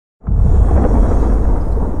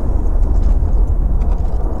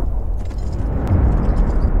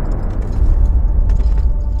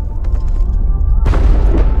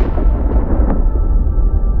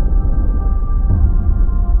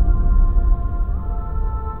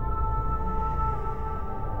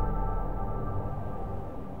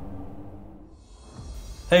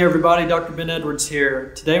Hey everybody, Dr. Ben Edwards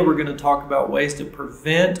here. Today we're going to talk about ways to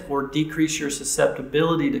prevent or decrease your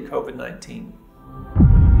susceptibility to COVID-19.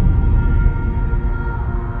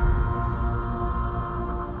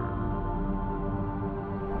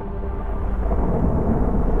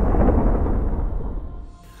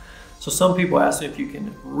 So some people ask me if you can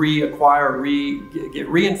get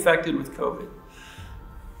reinfected with COVID.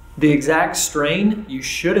 The exact strain, you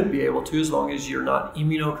shouldn't be able to as long as you're not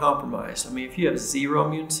immunocompromised. I mean, if you have zero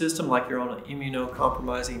immune system, like you're on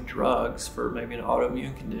immunocompromising drugs for maybe an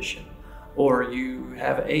autoimmune condition, or you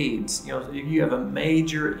have AIDS, if you have a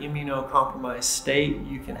major immunocompromised state,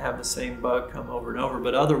 you can have the same bug come over and over.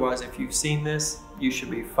 But otherwise, if you've seen this, you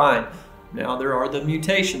should be fine. Now, there are the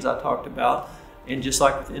mutations I talked about. And just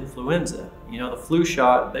like with influenza, the flu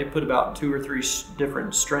shot, they put about 2 or 3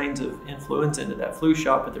 different strains of influenza into that flu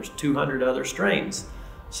shot, but there's 200 other strains.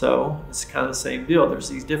 So it's kind of the same deal. There's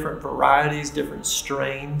these different varieties, different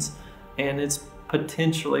strains, and it's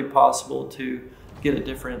potentially possible to get a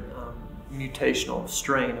different mutational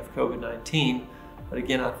strain of COVID-19. But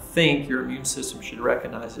again, I think your immune system should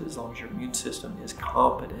recognize it as long as your immune system is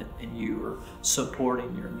competent and you are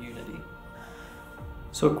supporting your immunity.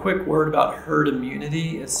 So a quick word about herd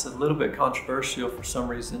immunity. It's a little bit controversial for some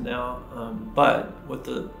reason now, but with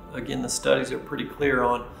the studies are pretty clear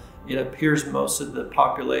on, it appears most of the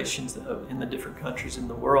populations in the different countries in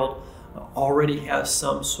the world already have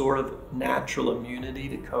some sort of natural immunity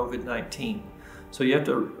to COVID-19. So you have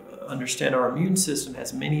to understand our immune system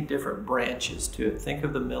has many different branches to it. Think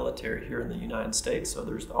of the military here in the United States. So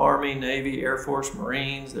there's the Army, Navy, Air Force,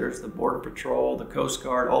 Marines, there's the Border Patrol, the Coast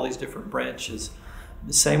Guard, all these different branches.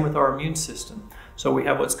 The same with our immune system. So we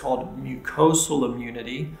have what's called mucosal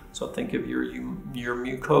immunity. So think of your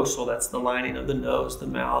mucosal, that's the lining of the nose, the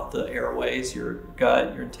mouth, the airways, your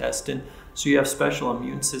gut, your intestine. So you have special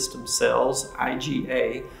immune system cells,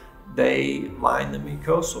 IgA, they line the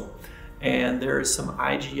mucosal. And there is some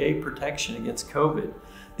IgA protection against COVID.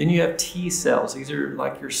 Then you have T cells. These are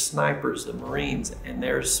like your snipers, the Marines, and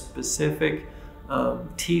there's specific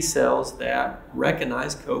T cells that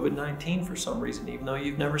recognize COVID-19 for some reason, even though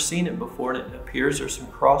you've never seen it before, and it appears there's some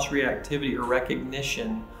cross-reactivity or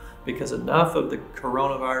recognition because enough of the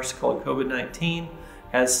coronavirus called COVID-19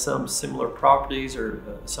 has some similar properties or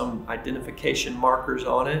some identification markers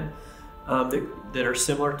on it that are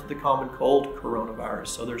similar to the common cold coronavirus.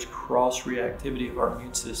 So there's cross-reactivity of our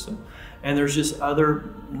immune system. And there's just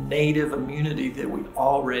other native immunity that we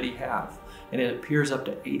already have. And it appears up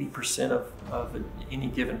to 80% of any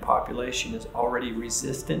given population is already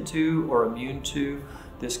resistant to or immune to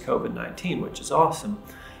this COVID-19, which is awesome.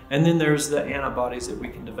 And then there's the antibodies that we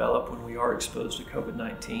can develop when we are exposed to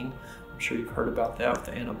COVID-19. I'm sure you've heard about that with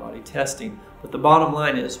the antibody testing. But the bottom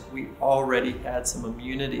line is we already had some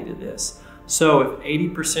immunity to this. So if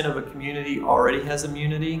 80% of a community already has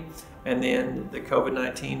immunity, and then the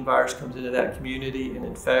COVID-19 virus comes into that community and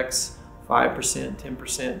infects 5%,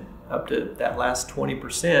 10%, up to that last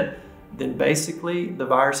 20%, then basically the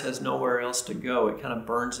virus has nowhere else to go. It kind of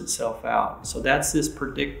burns itself out. So that's this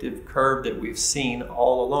predictive curve that we've seen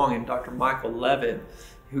all along. And Dr. Michael Levitt,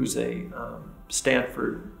 who's a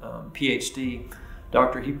Stanford PhD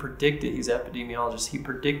doctor, he's epidemiologist, he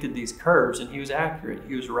predicted these curves and he was accurate.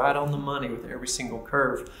 He was right on the money with every single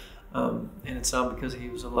curve. And it's not because he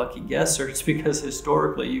was a lucky guesser, it's because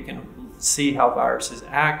historically you can see how viruses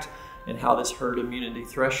act and how this herd immunity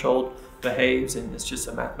threshold behaves, and it's just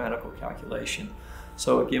a mathematical calculation.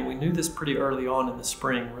 So again, we knew this pretty early on in the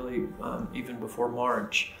spring, really even before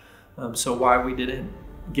March. So why we didn't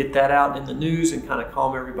get that out in the news and kind of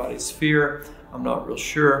calm everybody's fear, I'm not real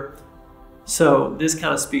sure. So this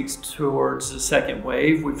kind of speaks towards the second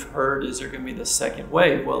wave. We've heard, is there going to be the second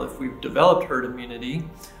wave? Well, if we've developed herd immunity,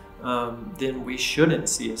 then we shouldn't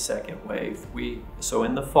see a second wave. So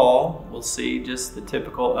in the fall, we'll see just the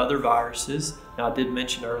typical other viruses. Now, I did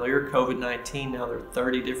mention earlier, COVID-19, now there are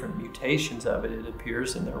 30 different mutations of it, it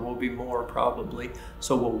appears, and there will be more probably.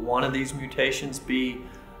 So will one of these mutations be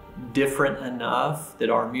different enough that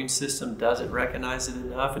our immune system doesn't recognize it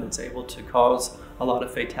enough and it's able to cause a lot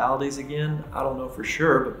of fatalities again? I don't know for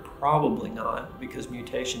sure, but probably not, because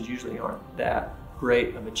mutations usually aren't that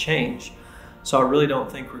great of a change. So I really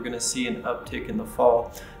don't think we're going to see an uptick in the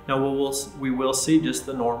fall. Now we will see just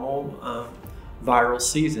the normal viral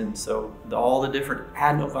season. So all the different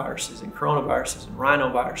adenoviruses and coronaviruses and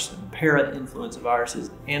rhinoviruses and para-influenza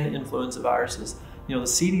viruses and influenza viruses. The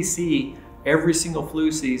CDC every single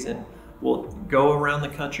flu season will go around the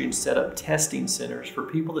country and set up testing centers for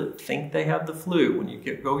people that think they have the flu. When you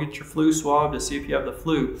go get your flu swab to see if you have the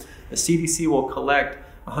flu, the CDC will collect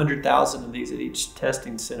 100,000 of these at each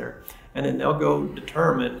testing center. And then they'll go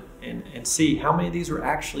determine and see how many of these were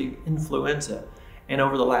actually influenza. And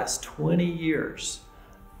over the last 20 years,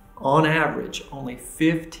 on average, only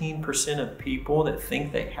 15% of people that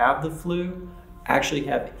think they have the flu actually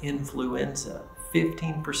have influenza.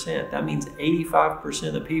 15%. That means 85%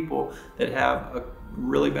 of the people that have a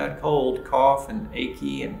really bad cold, cough and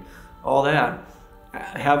achy and all that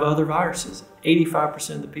have other viruses.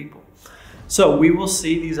 85% of the people. So we will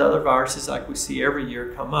see these other viruses like we see every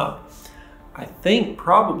year come up. I think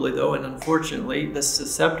probably though, and unfortunately, the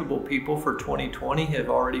susceptible people for 2020 have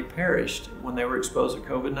already perished when they were exposed to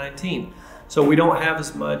COVID-19. So we don't have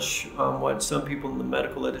as much what some people in the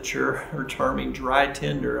medical literature are terming dry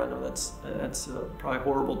tinder. I know that's probably a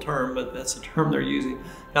horrible term, but that's the term they're using.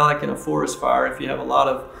 Kind of like in a forest fire, if you have a lot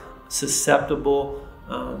of susceptible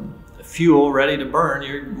fuel ready to burn,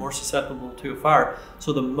 you're more susceptible to a fire.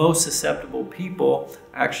 So the most susceptible people,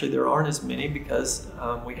 actually there aren't as many because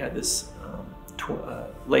we had this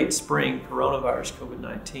late spring coronavirus,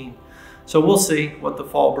 COVID-19. So we'll see what the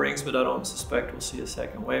fall brings, but I don't suspect we'll see a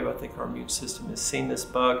second wave. I think our immune system has seen this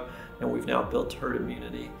bug and we've now built herd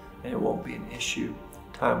immunity and it won't be an issue.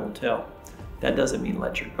 Time will tell. That doesn't mean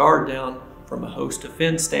let your guard down. From a host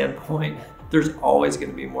defense standpoint, there's always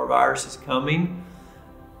going to be more viruses coming,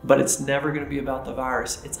 but it's never going to be about the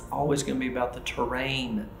virus. It's always going to be about the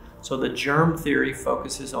terrain. So the germ theory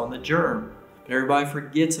focuses on the germ, but everybody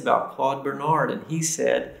forgets about Claude Bernard, and he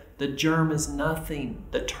said, the germ is nothing.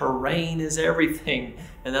 The terrain is everything.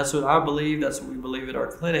 And that's what I believe. That's what we believe at our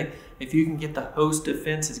clinic. If you can get the host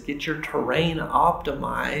defenses, get your terrain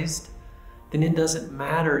optimized, then it doesn't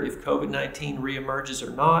matter if COVID-19 reemerges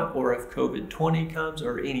or not, or if COVID-20 comes,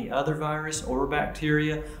 or any other virus or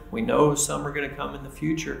bacteria. We know some are going to come in the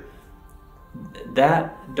future.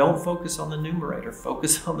 Don't focus on the numerator.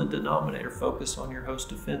 Focus on the denominator. Focus on your host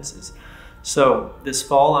defenses. So this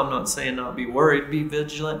fall, I'm not saying not be worried, be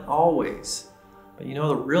vigilant always. But you know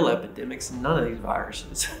the real epidemics, none of these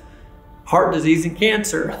viruses. Heart disease and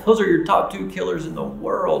cancer, those are your top 2 killers in the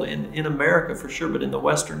world, in America for sure, but in the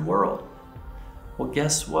Western world. Well,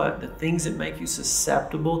 guess what? The things that make you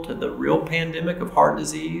susceptible to the real pandemic of heart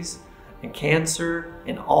disease and cancer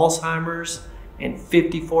and Alzheimer's, and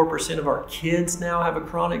 54% of our kids now have a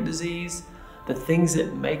chronic disease, the things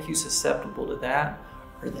that make you susceptible to that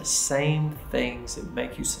are the same things that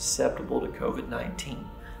make you susceptible to COVID-19.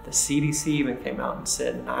 The CDC even came out and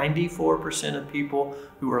said 94% of people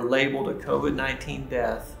who were labeled a COVID-19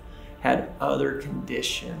 death had other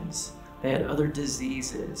conditions. They had other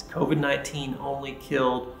diseases. COVID-19 only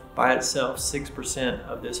killed by itself 6%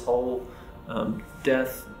 of this whole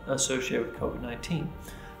death associated with COVID-19.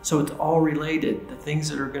 So it's all related. The things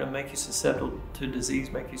that are going to make you susceptible to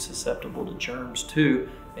disease make you susceptible to germs too.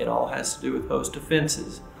 It all has to do with host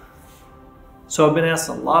defenses. So I've been asked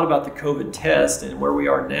a lot about the COVID test, and where we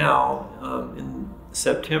are now in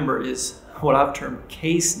September is what I've termed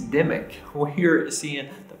case-demic. We're seeing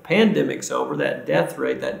the pandemic's over, that death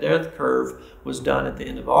rate, that death curve was done at the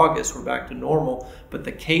end of August. We're back to normal, but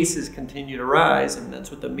the cases continue to rise, and that's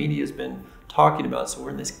what the media has been talking about. So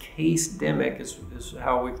we're in this case-demic is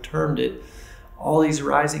how we've termed it. All these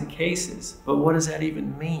rising cases, but what does that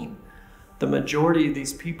even mean? The majority of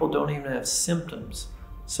these people don't even have symptoms.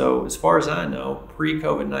 So as far as I know,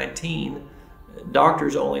 pre-COVID-19,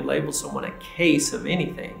 doctors only label someone a case of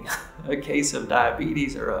anything, a case of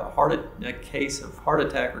diabetes or a case of heart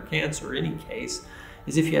attack or cancer, or any case,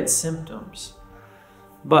 is if you had symptoms.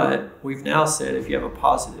 But we've now said if you have a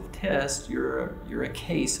positive test, you're a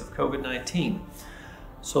case of COVID-19.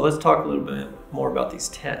 So let's talk a little bit more about these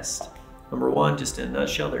tests. Number one, just in a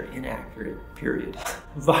nutshell, they're inaccurate, period.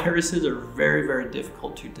 Viruses are very, very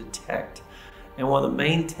difficult to detect. And one of the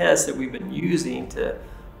main tests that we've been using to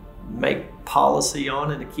make policy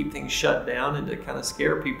on and to keep things shut down and to kind of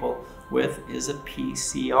scare people with is a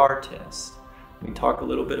PCR test. We talk a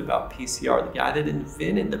little bit about PCR. The guy that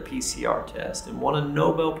invented the PCR test and won a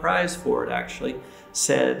Nobel Prize for it actually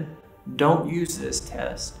said, don't use this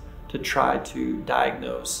test to try to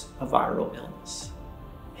diagnose a viral illness.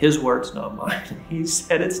 His words, not mine. He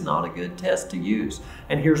said it's not a good test to use.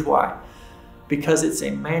 And here's why. Because it's a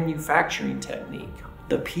manufacturing technique.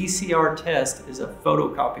 The PCR test is a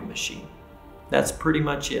photocopy machine. That's pretty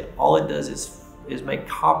much it. All it does is make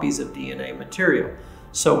copies of DNA material.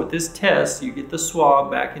 So with this test, you get the swab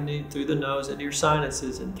back through the nose into your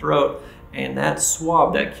sinuses and throat, and that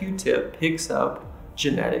swab, that Q-tip, picks up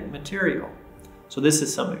genetic material. So this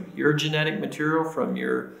is some of your genetic material from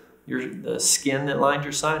the skin that lines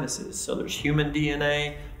your sinuses. So there's human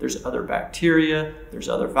DNA, there's other bacteria, there's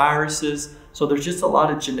other viruses. So there's just a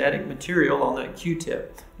lot of genetic material on that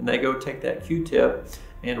Q-tip. And they go take that Q-tip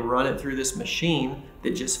and run it through this machine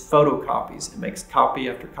that just photocopies. It makes copy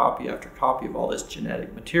after copy after copy of all this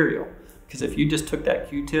genetic material. Because if you just took that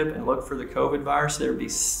Q-tip and looked for the COVID virus, there would be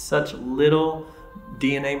such little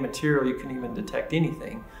DNA material you couldn't even detect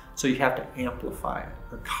anything. So you have to amplify it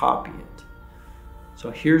or copy it.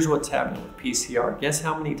 So here's what's happening with PCR. Guess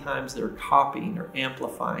how many times they're copying or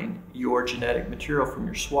amplifying your genetic material from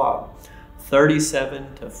your swab?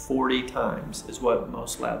 37 to 40 times is what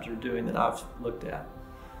most labs are doing that I've looked at.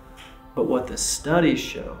 But what the studies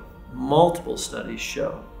show, multiple studies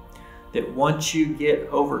show, that once you get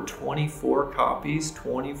over 24 copies,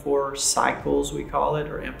 24 cycles we call it,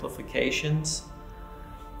 or amplifications,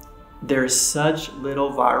 there's such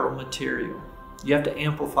little viral material. You have to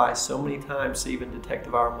amplify so many times to even detect the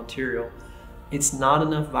viral material. It's not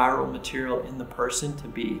enough viral material in the person to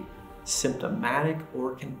be symptomatic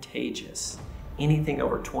or contagious. Anything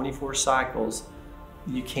over 24 cycles,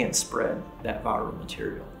 you can't spread that viral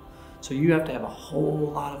material. So you have to have a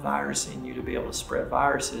whole lot of virus in you to be able to spread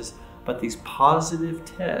viruses. But these positive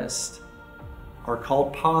tests are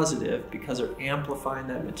called positive because they're amplifying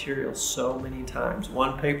that material so many times.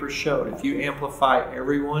 One paper showed if you amplify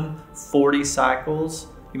everyone 40 cycles,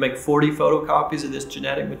 you make 40 photocopies of this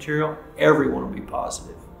genetic material, everyone will be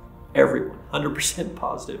positive. Everyone, 100%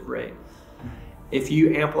 positive rate. If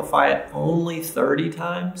you amplify it only 30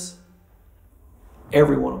 times,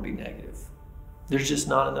 everyone will be negative. There's just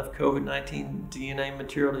not enough COVID-19 DNA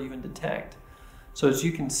material to even detect. So as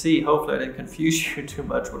you can see, hopefully I didn't confuse you too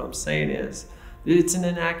much. What I'm saying is, it's an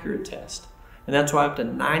inaccurate test. And that's why up to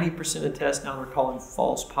 90% of tests now they're calling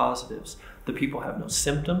false positives. The people have no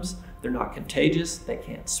symptoms, they're not contagious, they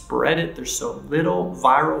can't spread it. There's so little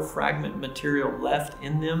viral fragment material left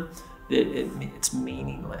in them that it's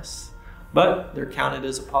meaningless. But they're counted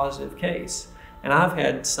as a positive case. And I've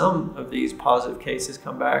had some of these positive cases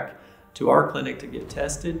come back to our clinic to get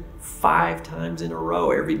tested 5 times in a row,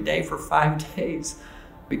 every day for 5 days,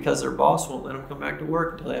 because their boss won't let them come back to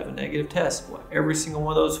work until they have a negative test. Well, every single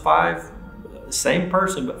one of those 5, the same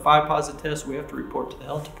person, but 5 positive tests, we have to report to the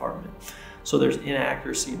health department. So there's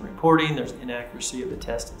inaccuracy in reporting, there's inaccuracy of the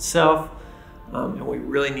test itself, and we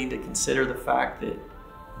really need to consider the fact that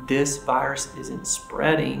this virus isn't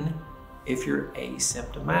spreading if you're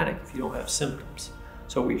asymptomatic, if you don't have symptoms.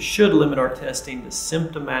 So we should limit our testing to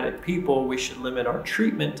symptomatic people. We should limit our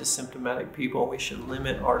treatment to symptomatic people. We should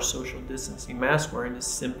limit our social distancing mask wearing to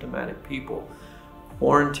symptomatic people.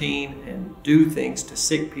 Quarantine and do things to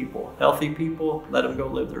sick people. Healthy people, let them go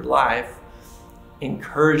live their life.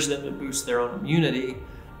 Encourage them to boost their own immunity.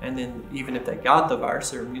 And then even if they got the virus,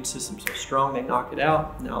 their immune system's so strong they knock it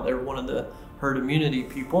out. Now they're one of the herd immunity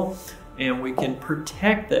people, and we can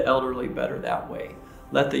protect the elderly better that way.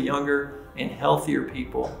 Let the younger and healthier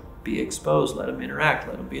people be exposed. Let them interact.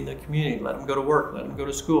 Let them be in the community. Let them go to work. Let them go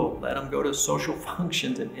to school. Let them go to social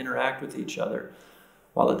functions and interact with each other,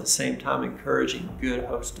 while at the same time encouraging good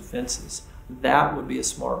host defenses. That would be a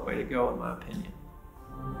smart way to go, in my opinion.